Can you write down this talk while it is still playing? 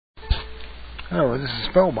Hello, this is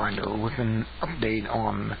Spellbinder with an update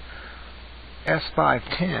on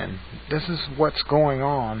S510. This is what's going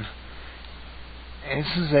on. This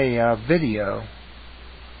is a video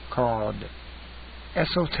called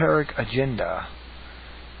Esotric Agenda,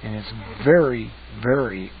 and it's very,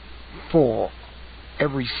 very full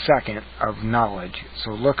every second of knowledge.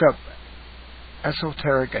 So look up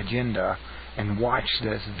Esotric Agenda and watch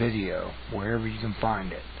this video wherever you can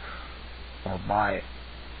find it or buy it.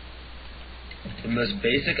 The most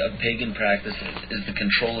basic of pagan practices is the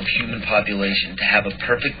control of human population to have a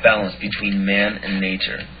perfect balance between man and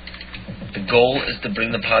nature. The goal is to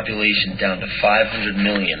bring the population down to 500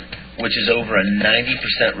 million, which is over a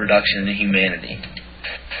 90% reduction in humanity.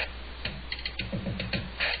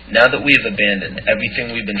 Now that we have abandoned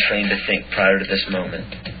everything we've been trained to think prior to this moment,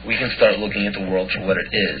 we can start looking at the world for what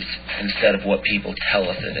it is, instead of what people tell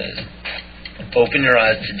us it is. Open your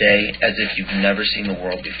eyes today as if you've never seen the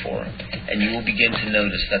world before, and you will begin to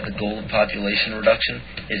notice that the goal of population reduction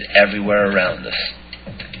is everywhere around us.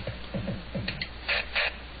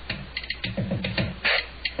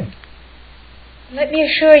 Let me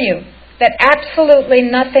assure you that absolutely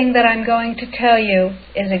nothing that I'm going to tell you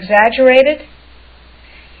is exaggerated,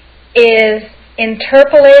 is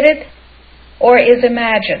interpolated, or is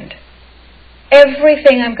imagined.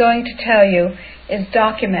 Everything I'm going to tell you is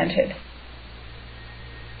documented.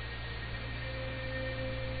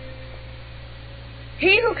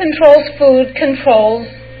 He who controls food controls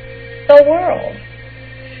the world.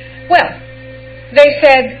 Well, they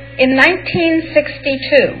said in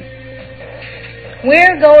 1962,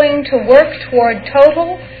 we're going to work toward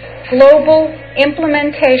total global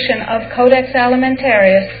implementation of Codex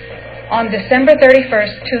Alimentarius on December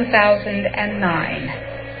 31st, 2009.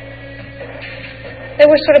 They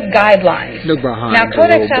were sort of guidelines. Now,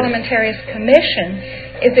 Codex Alimentarius Commission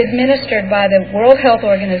is administered by the World Health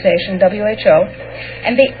Organization, WHO,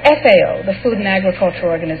 and the FAO, the Food and Agriculture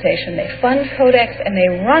Organization. They fund Codex and they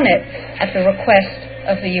run it at the request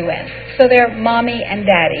of the UN. So they're mommy and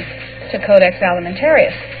daddy to Codex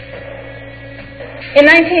Alimentarius. In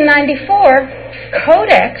 1994,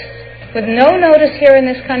 Codex, with no notice here in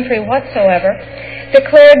this country whatsoever,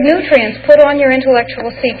 declared nutrients, put on your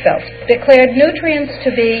intellectual seatbelts, declared nutrients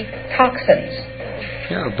to be toxins.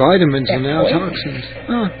 Yeah, vitamins are now toxins.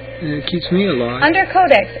 Huh, and it keeps me alive. Under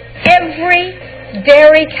Codex, every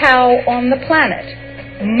dairy cow on the planet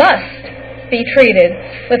must be treated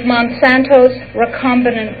with Monsanto's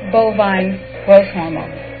recombinant bovine growth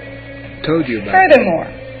hormone. Told you about Furthermore,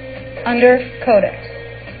 under Codex,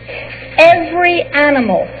 every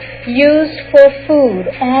animal used for food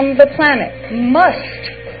on the planet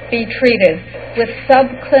must be treated with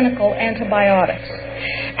subclinical antibiotics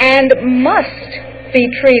and must be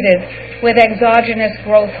treated with exogenous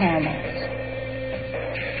growth hormones.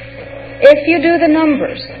 If you do the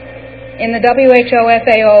numbers in the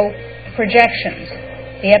WHO-FAO projections,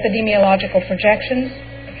 the epidemiological projections,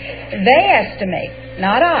 they estimate,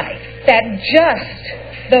 not I, that just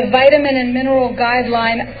the vitamin and mineral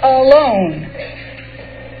guideline alone,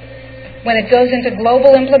 when it goes into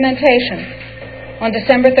global implementation on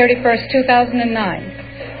December 31st, 2009,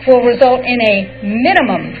 will result in a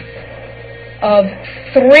minimum of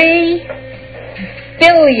 3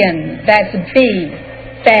 billion, that's B,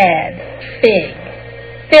 bad, big,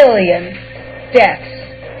 billion deaths.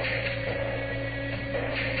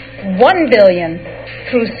 1 billion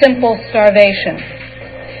through simple starvation.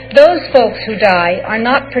 Those folks who die are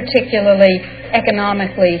not particularly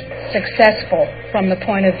economically successful from the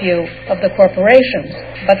point of view of the corporations.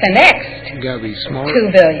 But the next, 2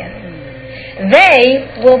 billion. They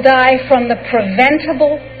will die from the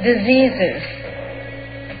preventable diseases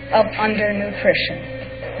of undernutrition.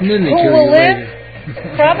 Who will live?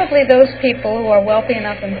 Probably those people who are wealthy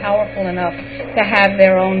enough and powerful enough to have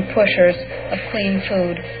their own pushers of clean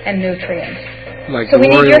food and nutrients. So we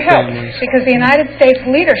need your help, because the United States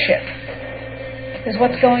leadership is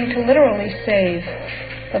what's going to literally save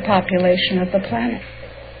the population of the planet.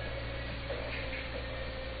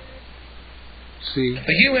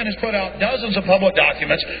 The UN has put out dozens of public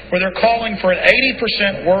documents where they're calling for an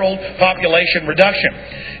 80% world population reduction.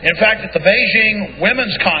 In fact, at the Beijing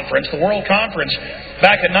Women's Conference, the World Conference,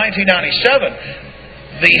 back in 1997,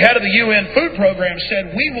 the head of the UN Food Program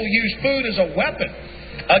said, "We will use food as a weapon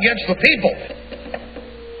against the people."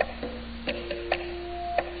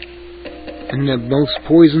 And the most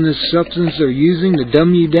poisonous substance they're using to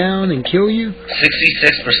dumb you down and kill you?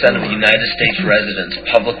 66% of the United States residents'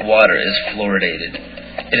 public water is fluoridated.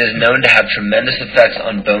 It is known to have tremendous effects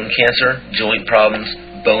on bone cancer, joint problems,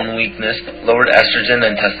 bone weakness, lowered estrogen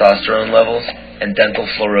and testosterone levels, and dental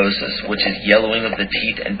fluorosis, which is yellowing of the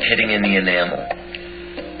teeth and pitting in the enamel.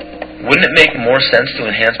 Wouldn't it make more sense to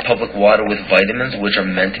enhance public water with vitamins which are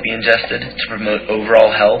meant to be ingested to promote overall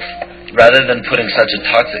health, rather than putting such a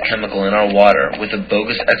toxic chemical in our water with a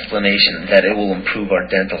bogus explanation that it will improve our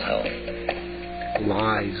dental health?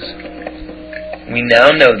 Lies. We now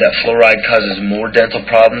know that fluoride causes more dental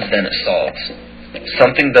problems than it solves.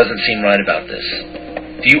 Something doesn't seem right about this.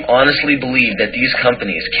 Do you honestly believe that these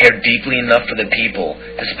companies care deeply enough for the people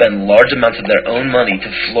to spend large amounts of their own money to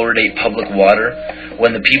fluoridate public water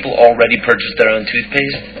when the people already purchase their own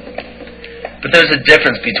toothpaste? But there's a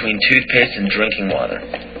difference between toothpaste and drinking water.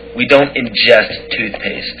 We don't ingest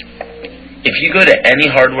toothpaste. If you go to any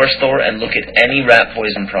hardware store and look at any rat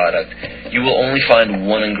poison product, you will only find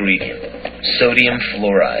one ingredient: sodium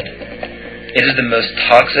fluoride. It is the most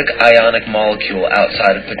toxic ionic molecule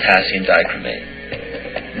outside of potassium dichromate.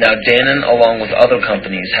 Now, Dannon, along with other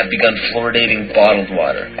companies, have begun fluoridating bottled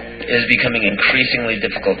water. It is becoming increasingly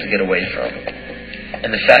difficult to get away from. And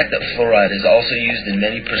the fact that fluoride is also used in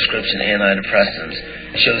many prescription antidepressants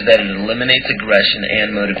shows that it eliminates aggression and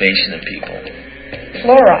motivation in people.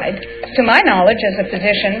 Fluoride, to my knowledge as a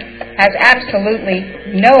physician, has absolutely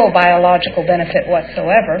no biological benefit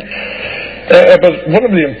whatsoever. But one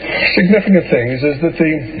of the significant things is that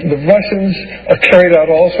the Russians carried out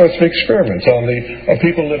all sorts of experiments on the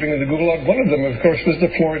people living in the Gulag. One of them, of course, was to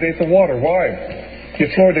fluoridate the water. Why? You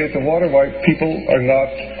fluoridate the water, why people are not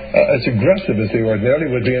as aggressive as they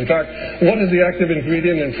ordinarily would be. In fact, what is the active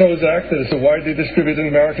ingredient in Prozac that is so widely distributed in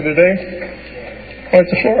America today? Well,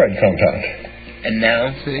 it's a fluoride compound. And now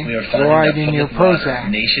we are finding that public water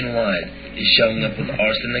nationwide is showing up with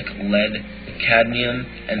arsenic, lead, cadmium,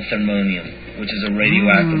 and thermonium, which is a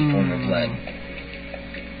radioactive form of lead.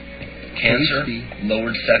 Cancer,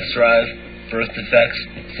 lowered sex drive, birth defects,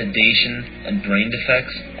 sedation, and brain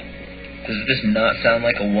defects. Does this not sound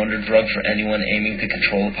like a wonder drug for anyone aiming to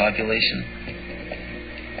control a population?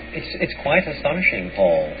 It's quite astonishing,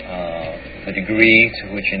 Paul, the degree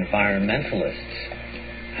to which environmentalists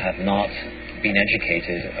have not been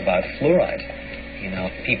educated about fluoride. You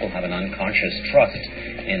know, people have an unconscious trust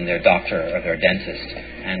in their doctor or their dentist,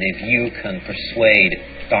 and if you can persuade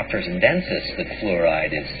doctors and dentists that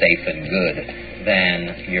fluoride is safe and good,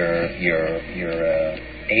 then you're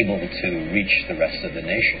able to reach the rest of the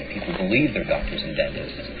nation. People believe their doctors and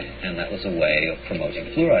dentists, and that was a way of promoting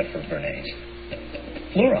fluoride for Bernays.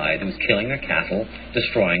 Fluoride was killing their cattle,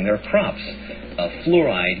 destroying their crops.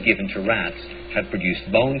 Fluoride given to rats had produced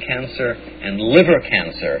bone cancer and liver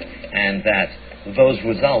cancer, and that those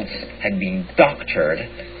results had been doctored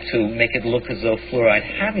to make it look as though fluoride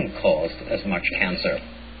hadn't caused as much cancer.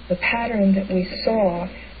 The pattern that we saw,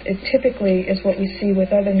 it typically is what we see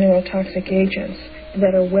with other neurotoxic agents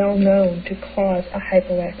that are well known to cause a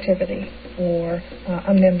hypoactivity or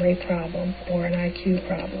a memory problem or an IQ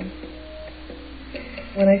problem.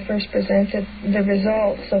 When I first presented the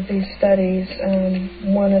results of these studies,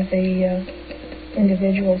 one of the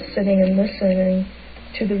individuals sitting and listening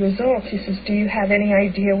to the results, he says, "Do you have any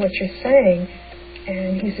idea what you're saying?"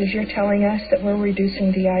 And he says, "You're telling us that we're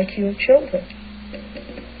reducing the IQ of children."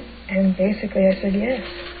 And basically I said, yes.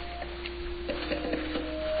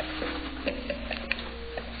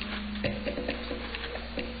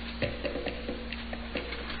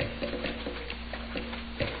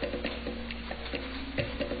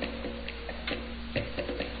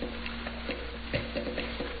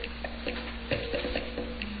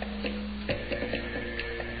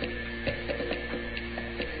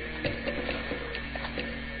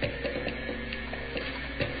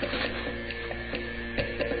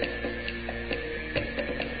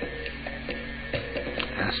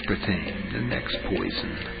 Aspartame, the next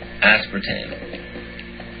poison.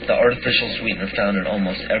 Aspartame, the artificial sweetener found in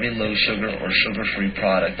almost every low-sugar or sugar-free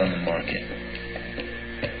product on the market.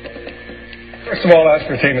 First of all,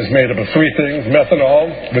 aspartame is made up of three things: methanol,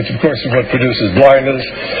 which of course is what produces blindness,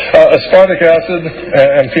 aspartic acid,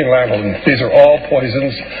 and phenylalanine. These are all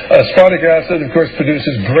poisons. Aspartic acid, of course,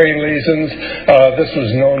 produces brain lesions. This was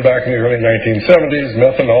known back in the early 1970s.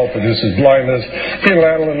 Methanol produces blindness.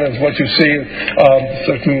 Phenylalanine is what you see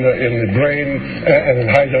in the brain, and in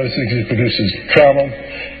high dosage it produces trauma.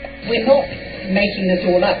 We're not making this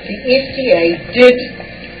all up. The FDA did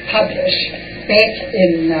publish back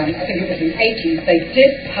in, I think it was in the 80s, they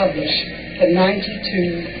did publish the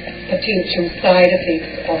 92 potential side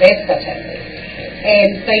effects of aspartame.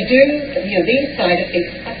 And they do, these side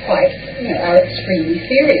effects are quite, are extremely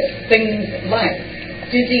serious. Things like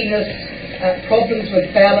dizziness, problems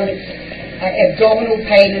with balance, abdominal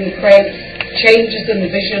pain and cramps, changes in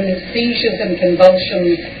vision, seizures and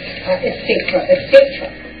convulsions, etc.,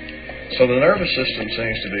 etc. So the nervous system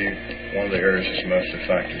seems to be one of the areas that's most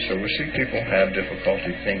affected. So we see people have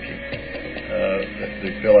difficulty thinking.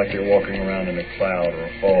 They feel like they're walking around in a cloud or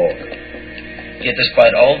a fog. Yet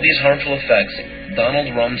despite all of these harmful effects,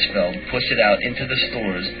 Donald Rumsfeld pushed it out into the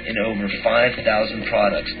stores in over 5,000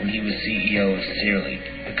 products when he was CEO of Searly,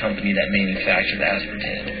 the company that manufactured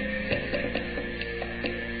aspartame.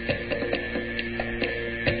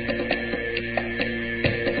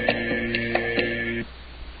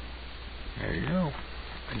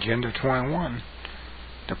 Agenda 21,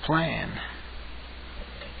 the plan.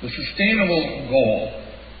 The sustainable goal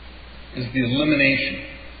is the elimination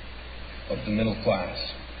of the middle class.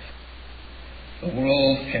 The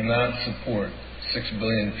world cannot support 6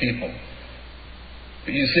 billion people.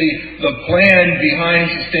 But you see, the plan behind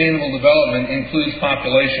sustainable development includes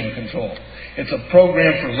population control. It's a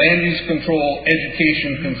program for land use control,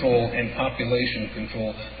 education control, and population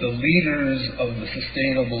control, the leaders of the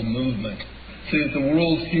sustainable movement, so that the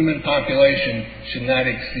world's human population should not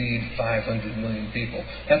exceed 500 million people.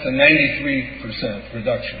 That's a 93%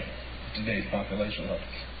 reduction of today's population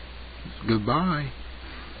levels. Goodbye.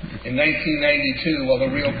 In 1992, while the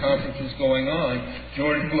Rio conference was going on,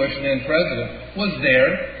 George Bush, then president, was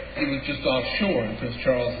there. He was just offshore in Prince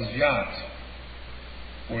Charles's yacht,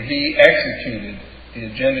 where he executed the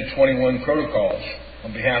Agenda 21 protocols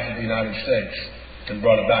on behalf of the United States and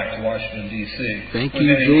brought it back to Washington, D.C. Thank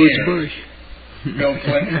you, George Bush. Bill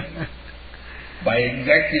Clinton, by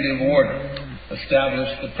executive order,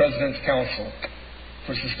 established the President's Council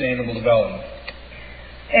for Sustainable Development.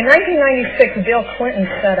 In 1996, Bill Clinton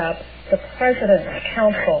set up the President's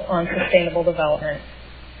Council on Sustainable Development.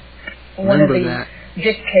 One of the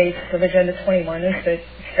dictates of Agenda 21 is that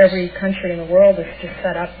every country in the world is to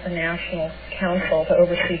set up a national council to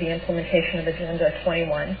oversee the implementation of Agenda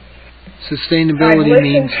 21. Sustainability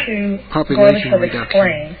means population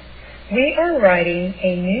reduction. We are writing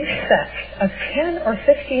a new set of 10 or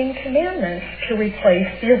 15 commandments to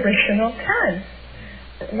replace the original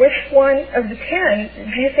 10. Which one of the 10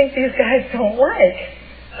 do you think these guys don't like?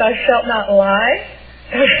 Thou shalt not lie.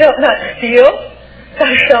 Thou shalt not steal.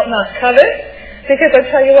 Thou shalt not covet. Because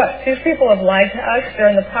I tell you what, these people have lied to us. They're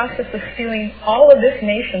in the process of stealing all of this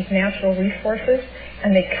nation's natural resources,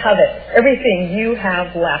 and they covet everything you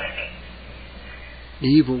have left.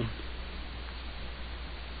 Evil.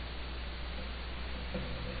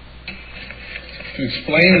 To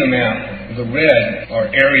explain the map, the red are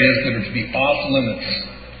areas that are to be off limits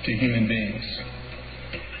to human beings.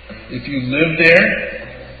 If you live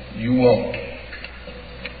there, you won't.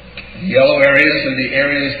 The yellow areas are the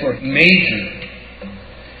areas for major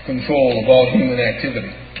control of all human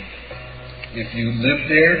activity. If you live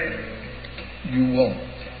there, you won't.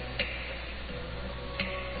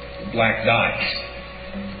 The black dots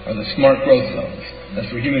are the smart growth zones.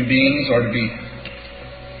 That's where human beings are to be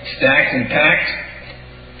stacked and packed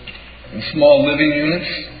in small living units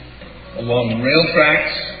along rail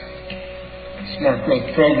tracks. The Smart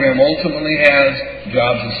Growth Program ultimately has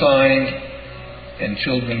jobs assigned and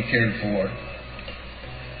children cared for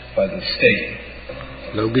by the state.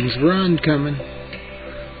 Logan's Run coming.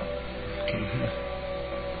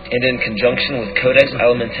 And in conjunction with Codex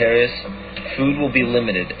Alimentarius, food will be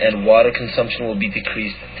limited and water consumption will be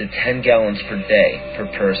decreased to 10 gallons per day per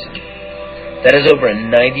person. That is over a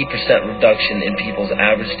 90% reduction in people's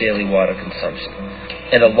average daily water consumption.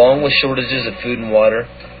 And along with shortages of food and water,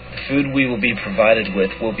 the food we will be provided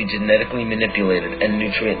with will be genetically manipulated and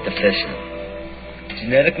nutrient deficient.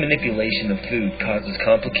 Genetic manipulation of food causes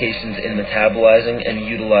complications in metabolizing and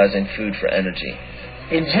utilizing food for energy.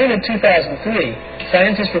 In June of 2003,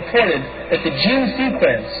 scientists reported that the gene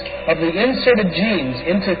sequence of the inserted genes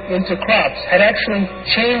into crops had actually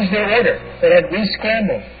changed their order. They had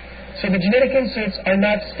re-scrambled. So the genetic inserts are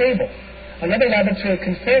not stable. Another laboratory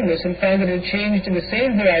confirmed this and found that it had changed in the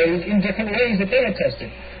same varieties in different ways that they had tested.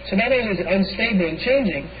 So not only is it unstable and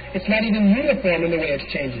changing, it's not even uniform in the way it's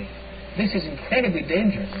changing. This is incredibly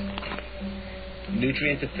dangerous.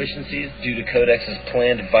 Nutrient deficiencies due to Codex's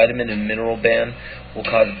planned vitamin and mineral ban will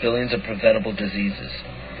cause billions of preventable diseases.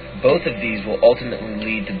 Both of these will ultimately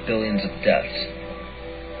lead to billions of deaths.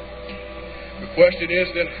 The question is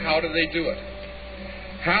then, how do they do it?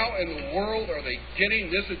 How in the world are they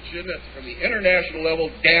getting this agenda from the international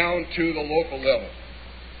level down to the local level?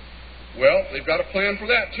 Well, they've got a plan for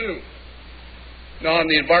that too. Now, on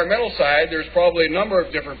the environmental side, there's probably a number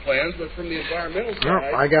of different plans, but from the environmental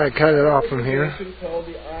side, I got to cut it off from here. Called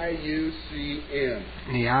the IUCN.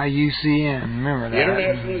 The IUCN, remember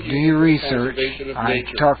that. Do your research. I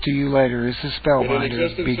talk to you later. This is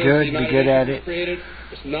Spellbinder. Be good at it.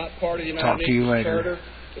 It's not part of the United Talk to you Nations later. Charter.